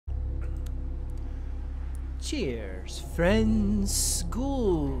Cheers, friends,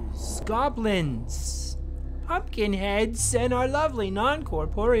 ghouls, goblins, pumpkin heads, and our lovely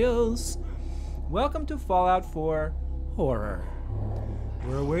non-corporeals. Welcome to Fallout 4 Horror,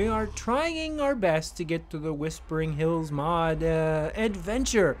 where we are trying our best to get to the Whispering Hills mod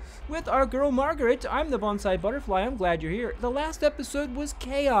adventure with our girl Margaret. I'm the Bonsai Butterfly. I'm glad you're here. The last episode was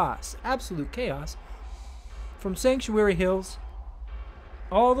chaos, absolute chaos, from Sanctuary Hills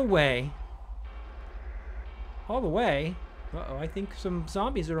all the way. Uh-oh, I think some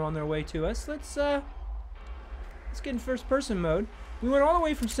zombies are on their way to us. Let's get in first person mode. We went all the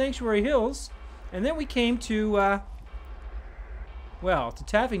way from Sanctuary Hills, and then we came to, well, to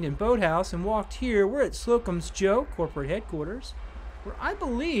Taffington Boathouse and walked here. We're at Slocum's Joe corporate headquarters, where I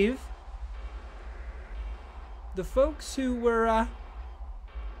believe the folks who were,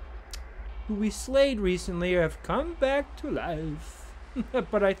 who we slayed recently have come back to life.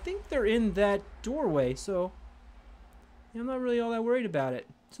 But I think they're in that doorway, so I'm not really all that worried about it.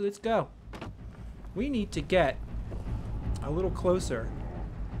 So let's go. We need to get a little closer.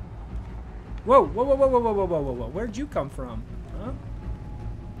 Whoa, whoa, whoa, whoa, whoa, whoa, whoa, whoa, whoa, whoa. Where'd you come from? Huh?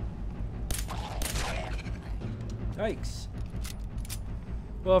 Yikes.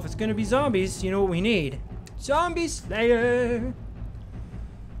 Well, if it's gonna be zombies, you know what we need. Zombie Slayer!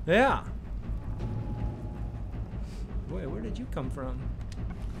 Yeah. Boy, where did you come from?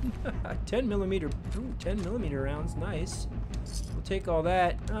 10 millimeter rounds, nice. We'll take all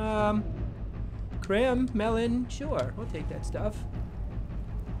that. Cram, melon, sure, we'll take that stuff.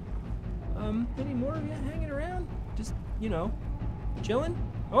 Any more of you hanging around? Just, you know, chilling?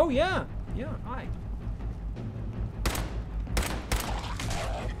 Oh yeah, yeah, hi.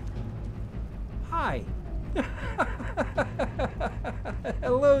 Hi.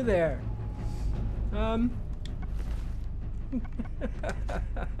 Hello there.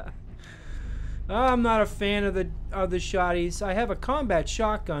 I'm not a fan of the shotties. I have a combat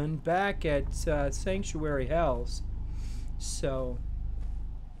shotgun back at Sanctuary Hells, so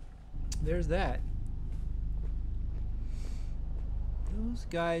there's that. Those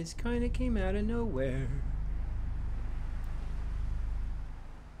guys kind of came out of nowhere.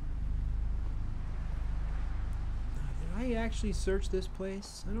 Did I actually search this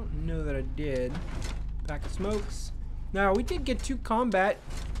place? I don't know that I did. Pack of smokes. Now, we did get 2 combat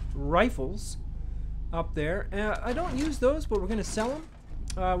rifles up there. I don't use those, but we're going to sell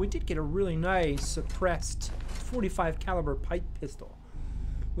them. We did get a really nice suppressed 45 caliber pipe pistol,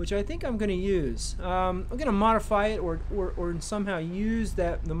 which I think I'm going to use. I'm going to modify it or somehow use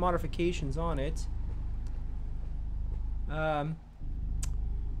the modifications on it.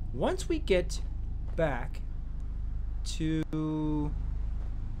 Once we get back to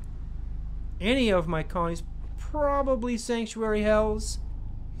any of my colonies, probably Sanctuary Hells,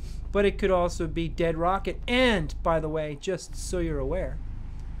 but it could also be Dead Rocket. And by the way, just so you're aware,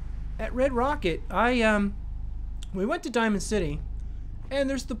 at Red Rocket, we went to Diamond City, and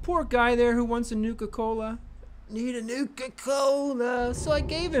there's the poor guy there who wants a Nuka-Cola. Need a Nuka-Cola, so I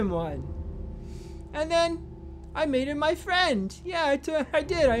gave him one, and then I made him my friend. Yeah, I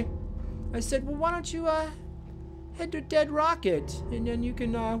did. I said, well, why don't you head to Dead Rocket, and then you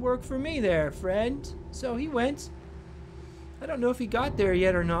can work for me there, friend. So he went. I don't know if he got there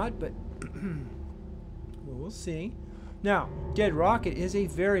yet or not, but well, we'll see. Now, Dead Rocket is a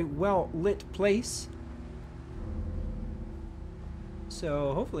very well-lit place,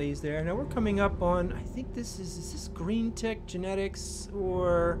 so hopefully he's there. Now we're coming up on, I think is this Green Tech Genetics,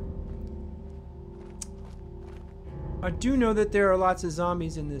 or I do know that there are lots of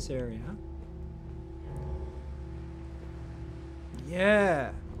zombies in this area.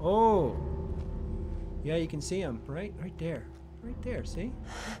 Yeah. Oh. Yeah, you can see them right there. Right there, see?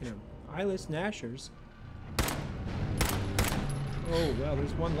 Look at them. Eyeless Gnashers. Oh, well,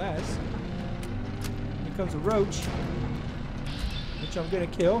 there's one less. Here comes a roach, which I'm gonna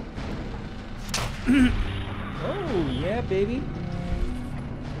kill. Oh, yeah, baby.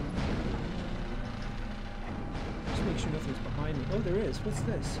 Just make sure nothing's behind me. Oh, there is. What's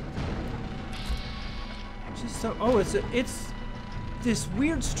this? Just some, oh, it's this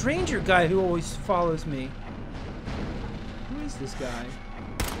weird stranger guy who always follows me. Who is this guy?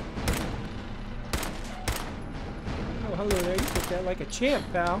 Oh, hello there. You took that like a champ,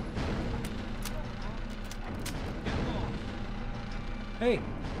 pal. Hey.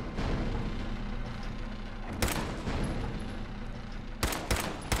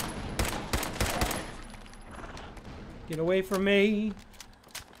 Get away from me.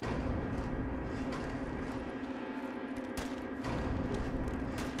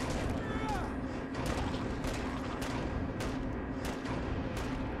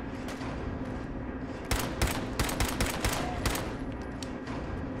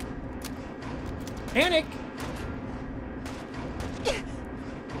 Panic!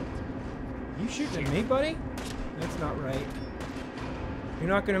 You shooting at me, buddy? That's not right. You're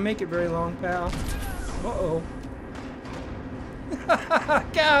not gonna make it very long, pal. Uh-oh.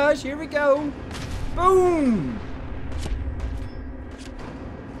 Gosh, here we go. Boom!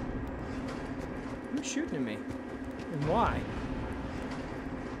 Who's shooting at me? And why?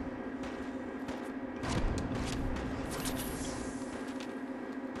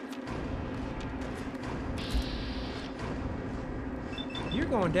 You're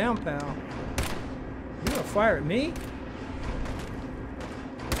going down, pal. You gonna fire at me?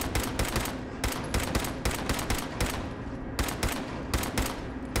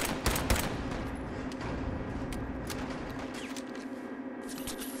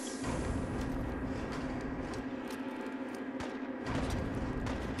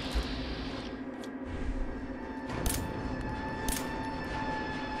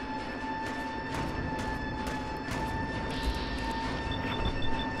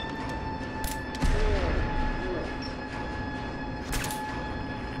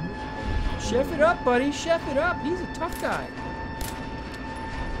 Chef it up, buddy. Chef it up. He's a tough guy.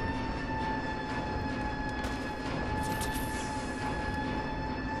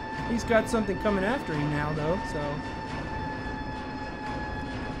 He's got something coming after him now, though, so...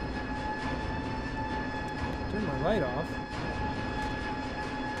 Turn my light off.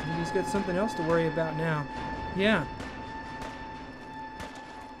 Maybe he's got something else to worry about now. Yeah.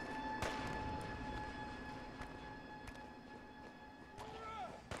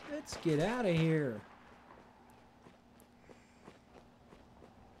 Let's get out of here.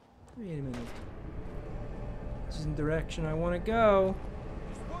 Wait a minute. This isn't the direction I want to go.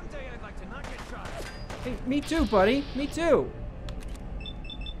 One day I'd like to not get shot. Hey, me too, buddy. Me too.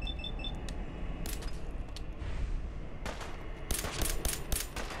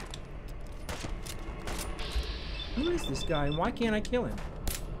 Who is this guy and why can't I kill him?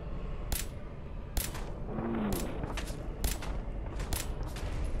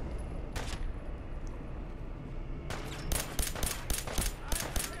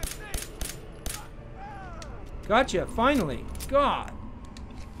 Gotcha, finally. God.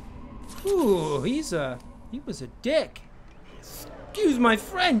 Ooh, he was a dick. Excuse my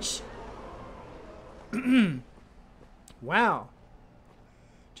French. Wow.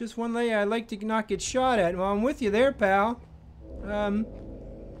 Just one lay I'd like to not get shot at. Well, I'm with you there, pal.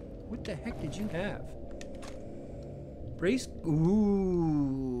 What the heck did you have? Brace.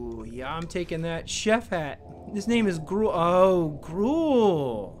 Ooh, yeah, I'm taking that chef hat. His name is Gruel. Oh,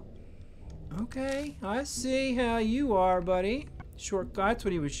 Gruel. Okay, I see how you are, buddy. Short, that's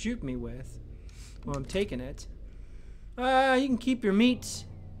what he was shooting me with. Well, I'm taking it. You can keep your meat.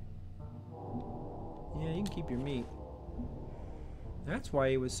 Yeah, you can keep your meat. That's why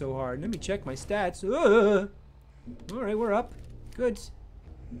he was so hard. Let me check my stats. Alright, we're up. Good.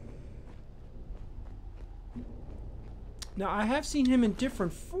 Now, I have seen him in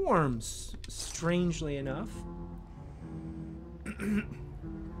different forms, strangely enough.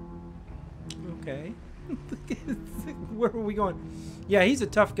 Okay. Where are we going? Yeah, he's a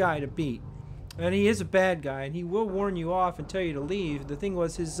tough guy to beat. And he is a bad guy, and he will warn you off and tell you to leave. The thing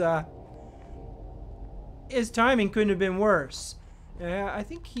was, his timing couldn't have been worse. I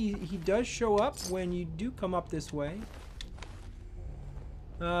think he does show up when you do come up this way.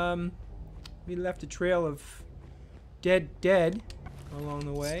 We left a trail of dead along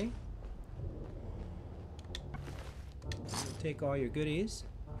the way. Take all your goodies.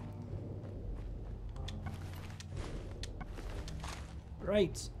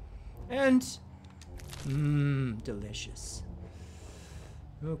 Right. And delicious.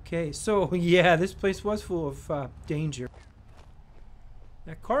 Okay, so yeah, this place was full of danger.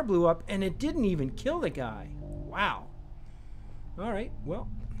 That car blew up and it didn't even kill the guy. Wow. Alright, well,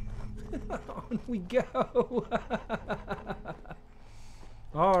 on we go.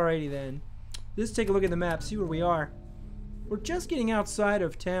 Alrighty then. Let's take a look at the map, see where we are. We're just getting outside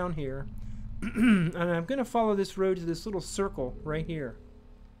of town here. And I'm going to follow this road to this little circle right here.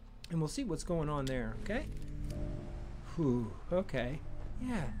 And we'll see what's going on there, okay? Whew, okay.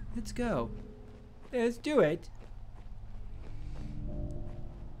 Yeah, let's go. Yeah, let's do it.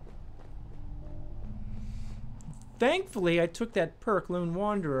 Thankfully, I took that perk, Lone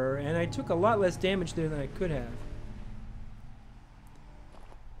Wanderer, and I took a lot less damage there than I could have.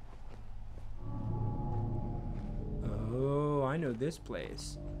 Oh, I know this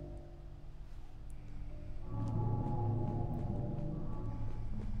place.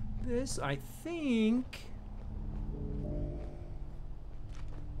 This, I think...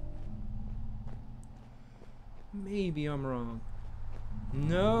 Maybe I'm wrong.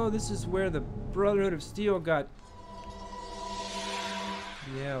 No, this is where the Brotherhood of Steel got...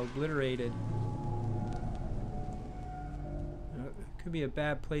 yeah, obliterated. Could be a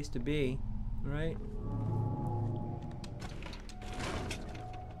bad place to be, right?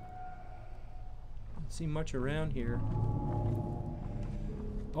 Don't see much around here.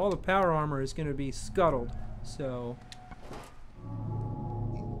 All the power armor is going to be scuttled, so...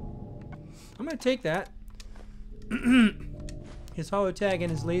 I'm going to take that. His holo tag and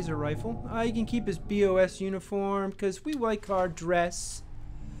his laser rifle. He can keep his BOS uniform, because we like our dress.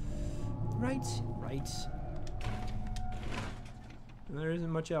 Right? Right. There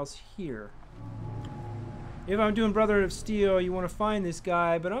isn't much else here. If I'm doing Brotherhood of Steel, you want to find this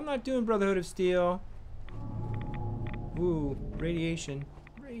guy, but I'm not doing Brotherhood of Steel. Ooh, radiation.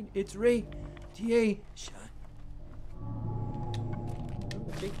 It's radiation.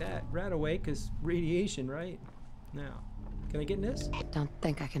 We'll take that right away, because radiation, right? Now, can I get in this? I don't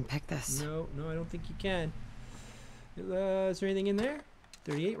think I can pick this. No, I don't think you can. Is there anything in there?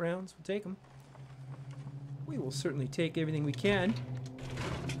 38 rounds. We'll take them. We will certainly take everything we can.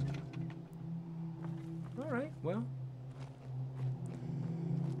 Alright, well.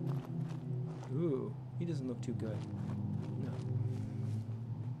 Ooh, he doesn't look too good. No.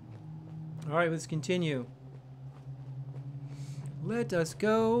 Alright, let's continue. Let us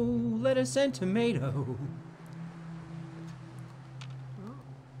go, lettuce and tomato.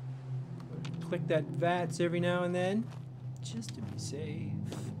 Click that VATS every now and then, just to be safe.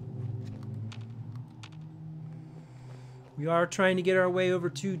 We are trying to get our way over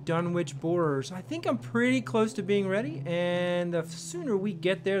to Dunwitch Borers. I think I'm pretty close to being ready, and the sooner we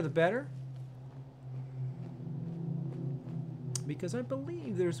get there, the better. Because I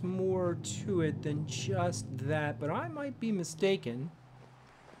believe there's more to it than just that, but I might be mistaken.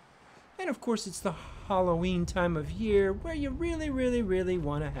 And of course, it's the Halloween time of year where you really, really, really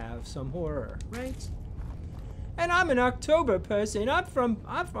want to have some horror, right? And I'm an October person. I'm from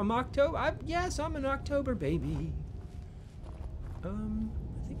October. Yes, I'm an October baby. I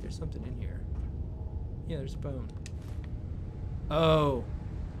think there's something in here. Yeah, there's a bone. Oh.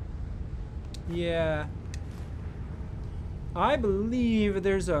 Yeah. I believe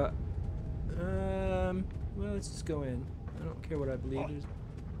there's a... well, let's just go in. I don't care what I believe. There's...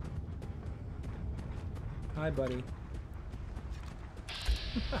 Hi, buddy.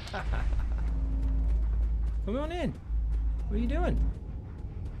 Come on in. What are you doing?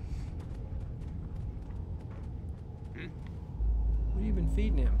 What have you been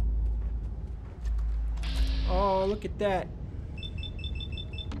feeding him? Oh, look at that.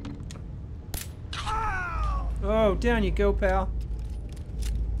 Oh, down you go, pal.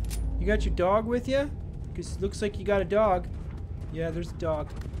 You got your dog with you? Because it looks like you got a dog. Yeah, there's a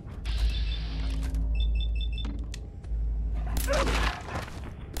dog.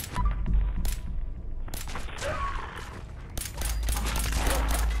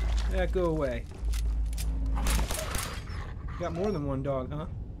 Yeah, go away. Got more than one dog, huh?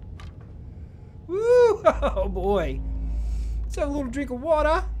 Woo! Oh boy. Let's have a little drink of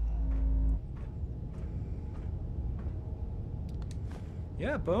water.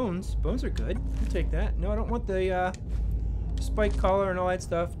 Yeah, bones. Bones are good. I'll take that. No, I don't want the spike collar and all that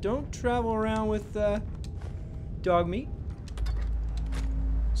stuff. Don't travel around with dog meat.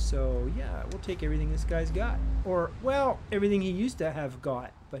 So, yeah, we'll take everything this guy's got. Or, well, everything he used to have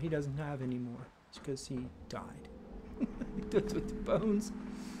got, but he doesn't have anymore. It's because he died. That's with the bones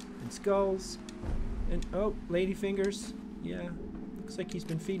and skulls and oh, lady fingers. Yeah, looks like he's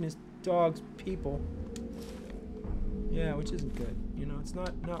been feeding his dogs people. Yeah, which isn't good. You know, it's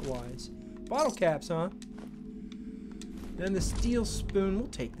not wise. Bottle caps, huh? And the steel spoon, we'll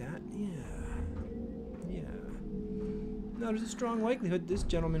take that. Yeah. Yeah. Now there's a strong likelihood this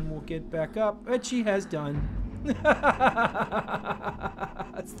gentleman will get back up, which he has done.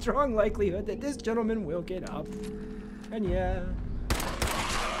 A strong likelihood that this gentleman will get up. And yeah.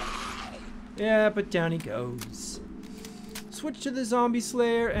 Yeah, but down he goes. Switch to the zombie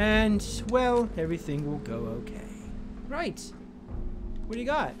slayer and, well, everything will go okay. Right. What do you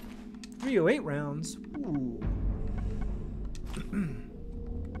got? 308 rounds. Ooh.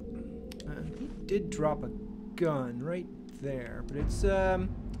 He did drop a gun right there, but it's a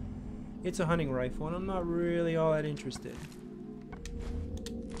hunting rifle, and I'm not really all that interested.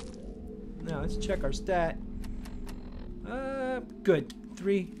 Now let's check our stat. Good.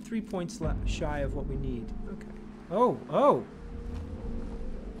 Three points shy of what we need. Okay. Oh!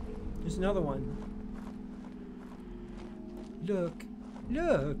 There's another one. Look.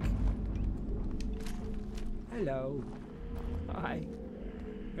 Hello. Hi.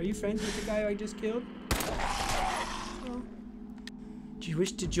 Are you friends with the guy I just killed? Oh. Do you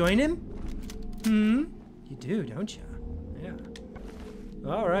wish to join him? Hmm? You do, don't you? Yeah.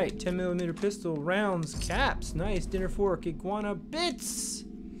 All right, 10mm pistol rounds, caps, nice, dinner fork, iguana bits.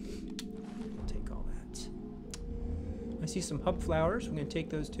 We'll take all that. I see some hub flowers. We're gonna take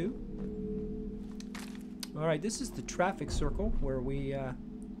those too. All right, this is the traffic circle where we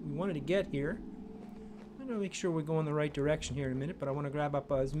wanted to get here. I'm gonna make sure we're going the right direction here in a minute, but I want to grab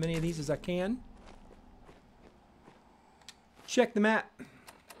up as many of these as I can. Check the map.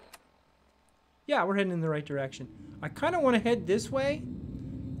 Yeah, we're heading in the right direction. I kind of want to head this way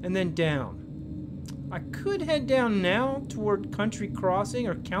and then down. I could head down now toward Country Crossing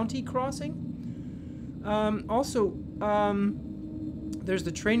or County Crossing. Also, there's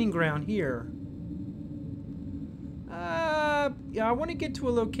the training ground here. Yeah, I want to get to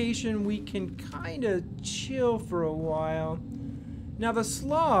a location we can kind of chill for a while. Now the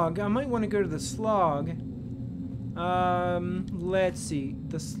Slog, I might want to go to the Slog. Let's see.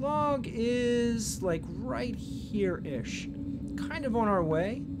 The Slog is like right here-ish. Kind of on our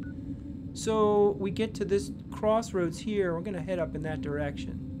way. So we get to this crossroads here. We're going to head up in that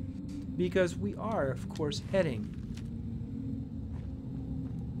direction. Because we are, of course, heading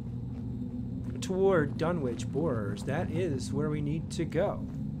toward Dunwitch Borers. That is where we need to go.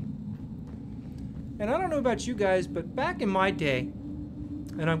 And I don't know about you guys, but back in my day,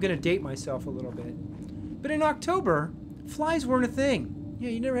 and I'm going to date myself a little bit, but in October, flies weren't a thing. Yeah,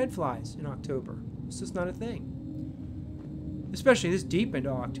 you never had flies in October. It's just not a thing. Especially this deep into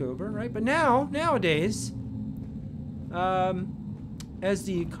October, right? But nowadays, as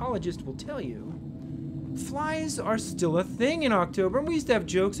the ecologist will tell you, flies are still a thing in October. And we used to have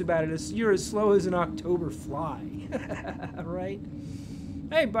jokes about it. You're as slow as an October fly. Right?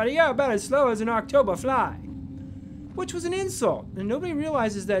 Hey, buddy, you're about as slow as an October fly. Which was an insult. And nobody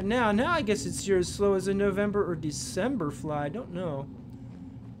realizes that now. Now I guess it's you're as slow as a November or December fly. I don't know.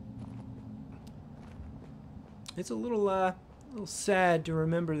 It's a little sad to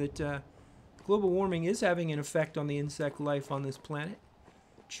remember that global warming is having an effect on the insect life on this planet.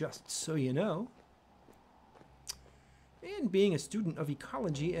 Just so you know. And being a student of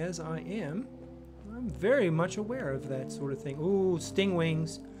ecology as I am, I'm very much aware of that sort of thing. Ooh,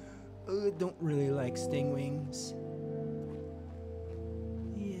 stingwings. Don't really like stingwings.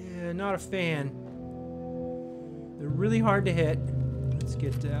 Yeah, not a fan. They're really hard to hit. Let's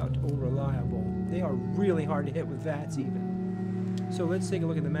get out. Oh, reliable. They are really hard to hit with VATS even. So let's take a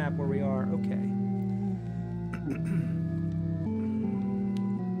look at the map where we are. Okay.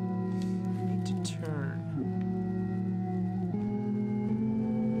 Need to turn.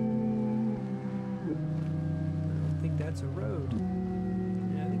 That's a road.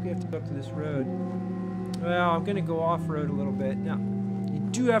 Yeah, I think we have to go up to this road. Well, I'm going to go off-road a little bit. Now, you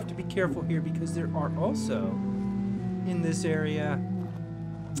do have to be careful here because there are also, in this area,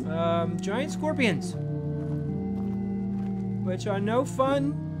 giant scorpions. Which are no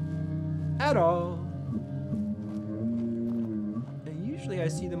fun at all. And usually I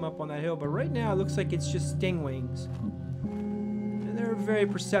see them up on that hill, but right now it looks like it's just stingwings. And they're very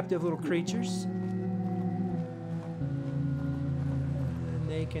perceptive little creatures.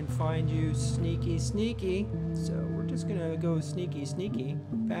 They can find you sneaky, sneaky. So we're just gonna go sneaky, sneaky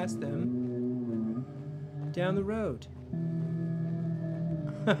past them down the road.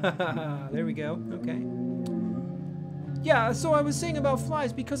 There we go. Okay. Yeah, so I was saying about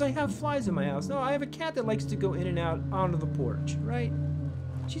flies because I have flies in my house. No, I have a cat that likes to go in and out onto the porch, right?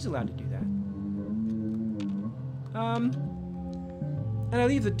 She's allowed to do that. And I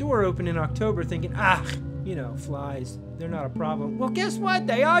leave the door open in October thinking, you know, flies, they're not a problem. Well, guess what?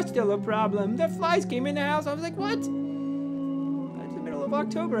 They are still a problem. The flies came in the house. I was like, what? It's the middle of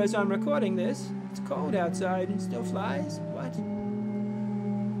October as I'm recording this. It's cold outside and still flies. What?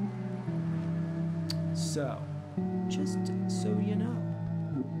 So, just so you know.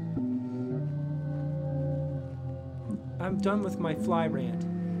 I'm done with my fly rant.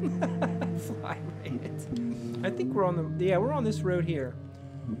 Fly rant. I think we're on the, yeah, we're on this road here.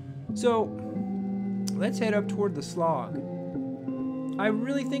 So, let's head up toward the Slog. I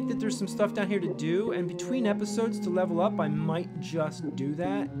really think that there's some stuff down here to do, and between episodes to level up, I might just do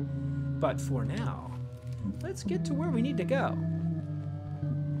that. But for now, let's get to where we need to go.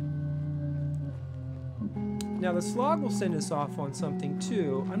 Now, the Slog will send us off on something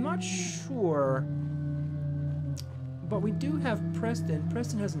too. I'm not sure, but we do have Preston.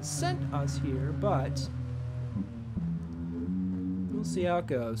 Preston hasn't sent us here, but we'll see how it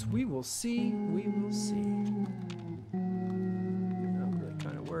goes. We will see. We will see. I'm really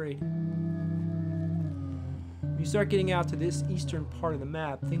kind of worried. When you start getting out to this eastern part of the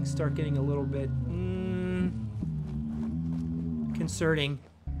map, things start getting a little bit disconcerting.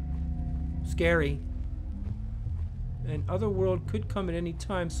 Scary. And Otherworld could come at any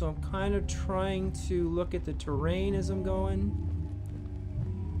time, so I'm kind of trying to look at the terrain as I'm going.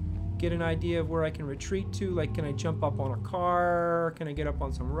 Get an idea of where I can retreat to. Like, can I jump up on a car? Can I get up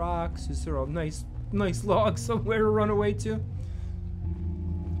on some rocks? Is there a nice log somewhere to run away to?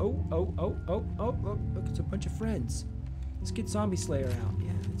 Oh, look, it's a bunch of friends. Let's get Zombie Slayer out.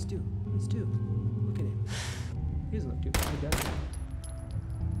 Yeah, let's do. Look at him. He doesn't look too bad, does he?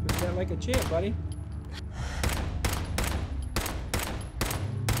 Put that like a champ, buddy.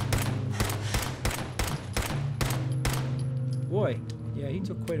 Boy, yeah, he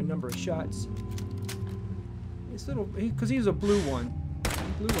took quite a number of shots. This little, because he's a blue one. The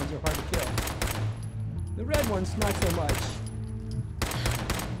blue ones are hard to kill. The red ones, not so much.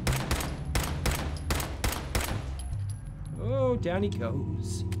 Oh, down he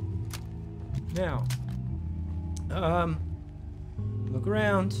goes. Now, look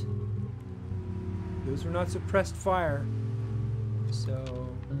around. Those were not suppressed fire. So,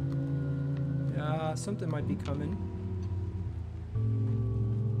 something might be coming.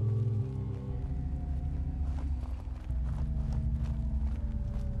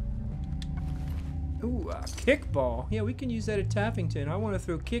 Ooh, a kickball. Yeah, we can use that at Taffington. I want to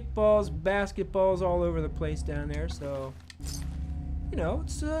throw kickballs, basketballs all over the place down there, so... You know,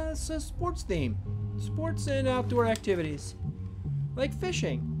 it's a sports theme. Sports and outdoor activities. Like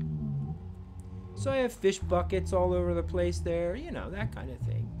fishing. So I have fish buckets all over the place there. You know, that kind of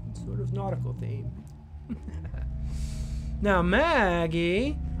thing. Sort of nautical theme. Now,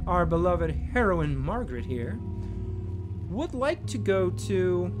 Maggie, our beloved heroine Margaret here, would like to go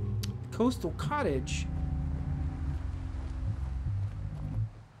to Coastal Cottage.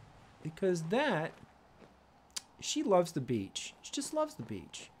 Because that... She loves the beach. She just loves the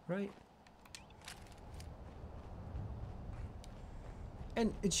beach, right?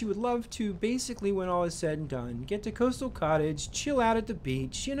 And she would love to, basically, when all is said and done, get to Coastal Cottage, chill out at the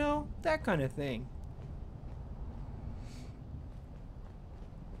beach, you know, that kind of thing.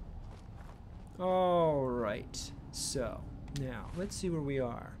 All right. So, now, let's see where we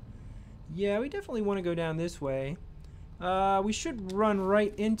are. Yeah, we definitely want to go down this way. We should run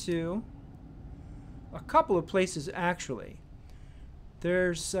right into... a couple of places, actually.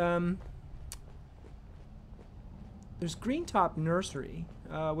 There's Greentop Nursery,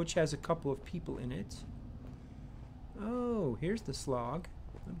 which has a couple of people in it. Oh, here's the Slog.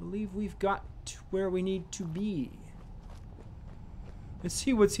 I believe we've got to where we need to be. Let's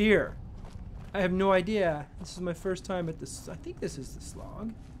see what's here. I have no idea. This is my first time at this. I think this is the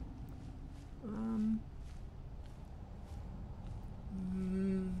Slog.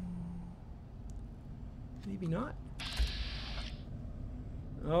 Maybe not.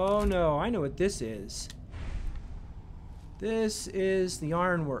 Oh no, I know what this is. This is the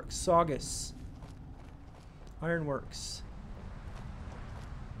Ironworks, Saugus. Ironworks.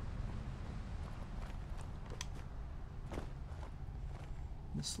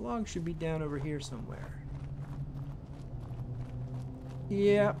 The Slog should be down over here somewhere.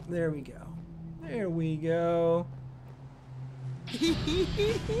 Yep, there we go. There we go.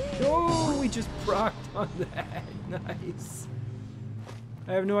 Oh, we just procced on that. Nice.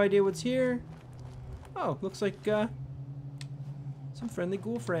 I have no idea what's here. Oh, looks like some friendly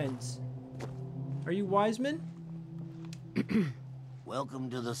ghoul friends. Are you Wiseman? Welcome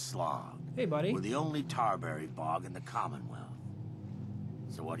to the Slog. Hey, buddy. We're the only tarberry bog in the Commonwealth.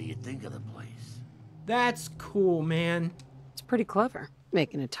 So what do you think of the place? That's cool, man. It's pretty clever,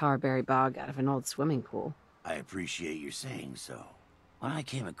 making a tarberry bog out of an old swimming pool. I appreciate your saying so. When I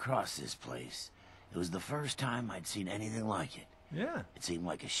came across this place, it was the first time I'd seen anything like it. Yeah. It seemed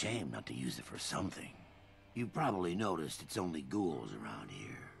like a shame not to use it for something. You probably noticed it's only ghouls around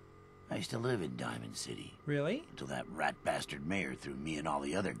here. I used to live in Diamond City. Really? Until that rat bastard mayor threw me and all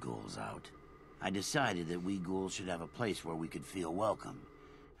the other ghouls out. I decided that we ghouls should have a place where we could feel welcome.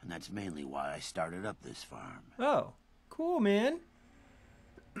 And that's mainly why I started up this farm. Oh, cool, man.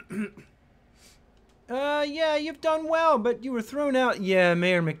 Yeah, you've done well, but you were thrown out. Yeah,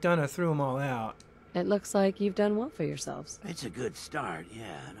 Mayor McDonough threw them all out. It looks like you've done well for yourselves. It's a good start,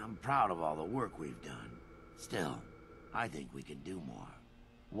 yeah, and I'm proud of all the work we've done. Still, I think we can do more.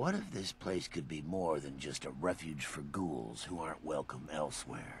 What if this place could be more than just a refuge for ghouls who aren't welcome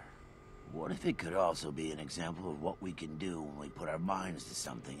elsewhere? What if it could also be an example of what we can do when we put our minds to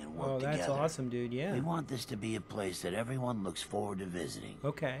something and work together? Oh, that's awesome, dude, yeah. We want this to be a place that everyone looks forward to visiting.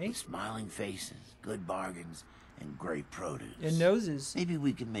 Okay. With smiling faces, good bargains, and great produce. And noses. Maybe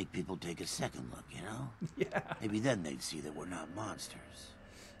we can make people take a second look, you know? Yeah. Maybe then they'd see that we're not monsters.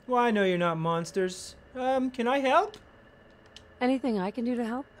 Well, I know you're not monsters. Can I help? Anything I can do to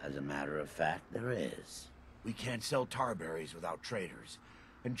help? As a matter of fact, there is. We can't sell tarberries without traders,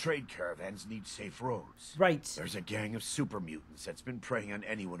 and trade caravans need safe roads. Right. There's a gang of super mutants that's been preying on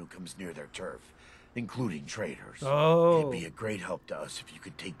anyone who comes near their turf, including traders. Oh. It'd be a great help to us if you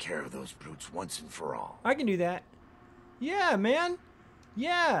could take care of those brutes once and for all. I can do that. Yeah, man.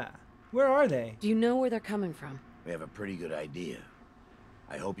 Yeah. Where are they? Do you know where they're coming from? We have a pretty good idea.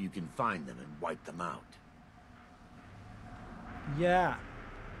 I hope you can find them and wipe them out. Yeah.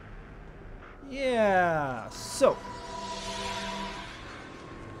 Yeah. So.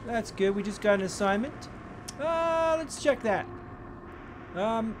 That's good. We just got an assignment. Let's check that.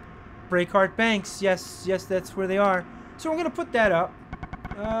 Breakheart Banks. Yes, that's where they are. So we're gonna put that up.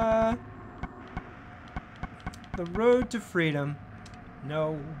 The road to freedom.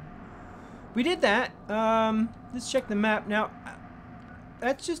 No. We did that. Let's check the map now.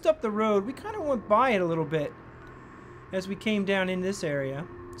 That's just up the road. We kind of went by it a little bit as we came down in this area.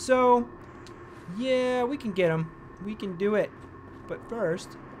 So, yeah, we can get them. We can do it. But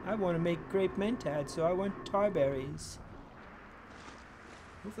first, I want to make grape mentad, so I want tarberries.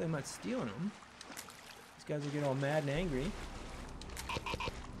 Hopefully I'm not stealing them. These guys will get all mad and angry.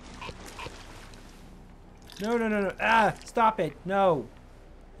 No. Ah, stop it. No.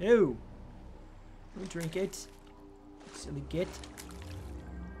 Ew. Don't drink it. Silly git.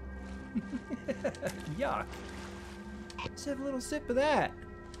 Yuck. Let's have a little sip of that.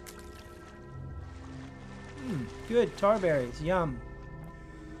 Good. Tarberries. Yum.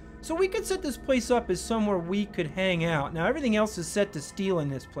 So we could set this place up as somewhere we could hang out. Now everything else is set to steal in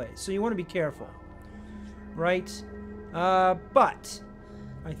this place, so you want to be careful. Right? But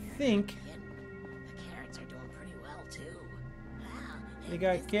I think The carrots are doing pretty well too. Wow. they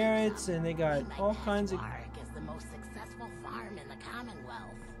got carrots and they got all kinds of... Park is the most successful farm in the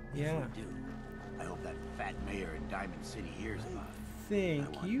Commonwealth. Yeah. Dude, I hope that fat mayor in Diamond City hears about it. Think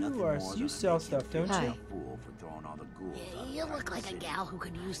I want you nothing are... more You than sell to make stuff, him don't feel you? like a fool for throwing all the ghouls out of You look Diamond like a City. gal who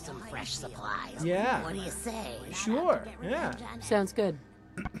could use some fresh supplies. Yeah. What do you say? Sure. Yeah. Sounds good.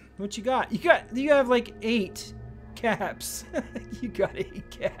 What you got? You have like 8 caps. You got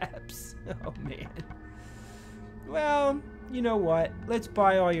 8 caps. Oh man. Well, you know what? Let's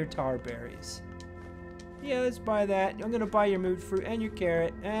buy all your tarberries. Yeah, let's buy that. I'm gonna buy your mood fruit and your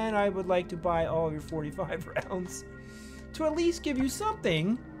carrot, and I would like to buy all of your 45 rounds to at least give you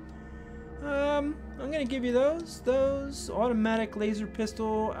something. I'm gonna give you those automatic laser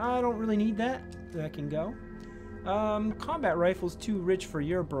pistol. I don't really need that. That can go. Combat rifle's too rich for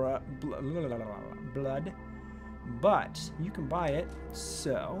your blood, but you can buy it.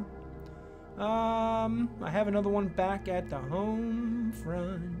 So, I have another one back at the home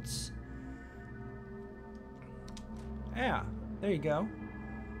front. Yeah, there you go.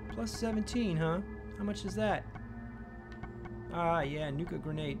 Plus 17, huh? How much is that? Ah, yeah, Nuka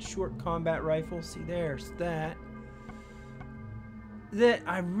grenade, short combat rifle. See, there's that. That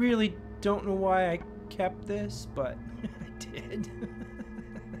I really don't know why I kept this, but I did.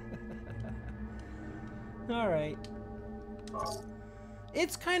 All right.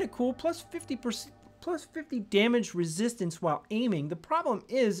 It's kind of cool. Plus 50%, plus 50 damage resistance while aiming. The problem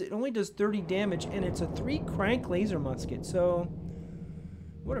is it only does 30 damage, and it's a 3-crank laser musket. So,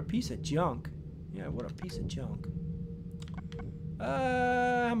 what a piece of junk. Yeah, what a piece of junk.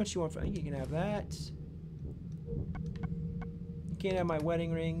 How much you want for? You can have that. You can't have my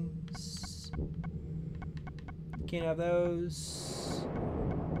wedding rings. You can't have those.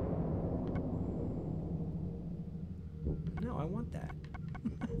 No, I want that.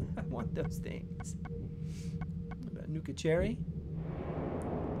 I want those things. What about Nuka cherry?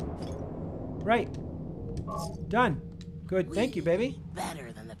 Right. Done. Good. Thank you, baby.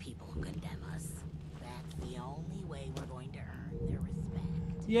 Better than the people who condemn us. That's the only way we're going to earn their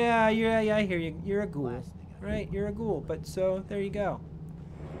respect. Yeah, I hear you. You're a ghoul. Right, you're a ghoul. But so, there you go.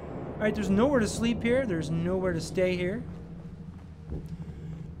 Alright, there's nowhere to sleep here. There's nowhere to stay here.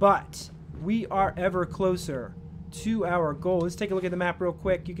 But we are ever closer to our goal. Let's take a look at the map real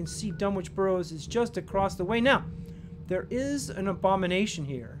quick. You can see Dunwitch Borers is just across the way. Now, there is an abomination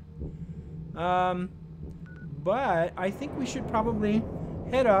here. But I think we should probably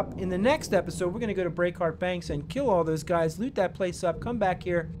head up. In the next episode, we're going to go to Breakheart Banks and kill all those guys, loot that place up, come back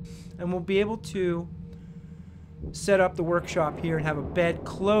here, and we'll be able to set up the workshop here and have a bed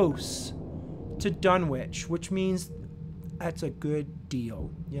close to Dunwich, which means that's a good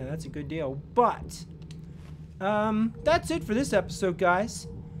deal. Yeah, that's a good deal. But that's it for this episode, guys.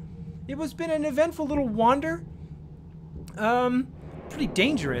 It was been an eventful little wander. Pretty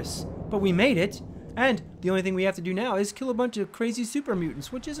dangerous, but we made it. And the only thing we have to do now is kill a bunch of crazy super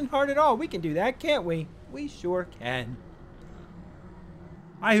mutants, which isn't hard at all. We can do that, can't we? We sure can.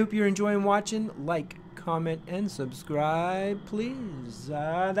 I hope you're enjoying watching. Like, comment, and subscribe, please.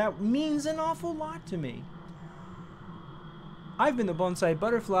 That means an awful lot to me. I've been the Bonsai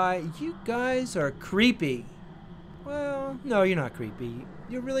Butterfly. You guys are creepy. Well, no, you're not creepy.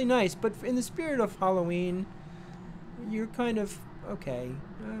 You're really nice, but in the spirit of Halloween, you're kind of, okay,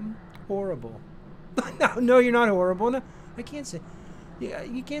 horrible. No, you're not horrible. No, I can't say, yeah,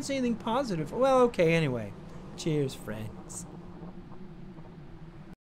 you can't say anything positive. Well, okay, anyway. Cheers, friends.